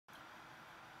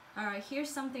Alright, here's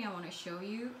something I want to show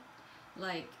you,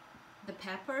 like the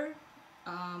pepper,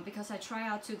 because I try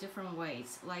out two different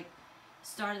ways, like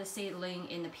start the seedling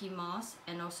in the pea moss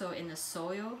and also in the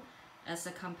soil as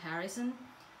a comparison.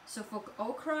 So for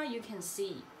okra, you can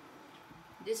see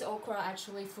this okra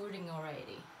actually fruiting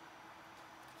already.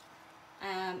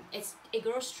 It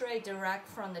grows straight direct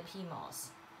from the pea moss.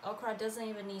 Okra doesn't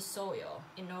even need soil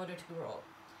in order to grow.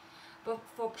 But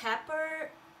for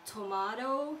pepper,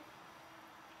 tomato,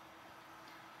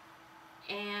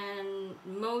 and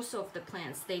most of the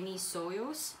plants, they need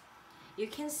soils. You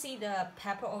can see the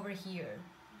pepper over here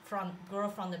grow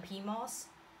from the pea moss.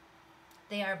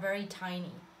 They are very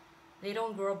tiny. They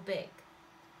don't grow big.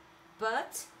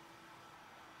 But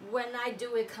when I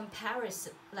do a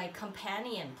comparison, like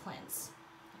companion plants,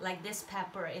 like this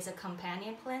pepper is a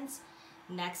companion plant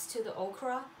next to the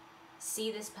okra,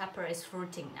 see this pepper is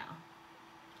fruiting now.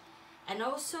 And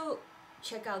also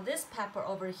check out this pepper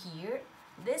over here.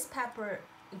 This pepper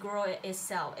grows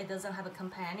itself, it doesn't have a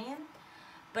companion,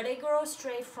 but it grows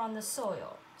straight from the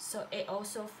soil, so it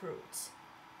also fruits.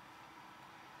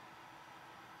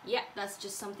 Yeah, that's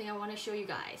just something I want to show you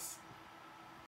guys.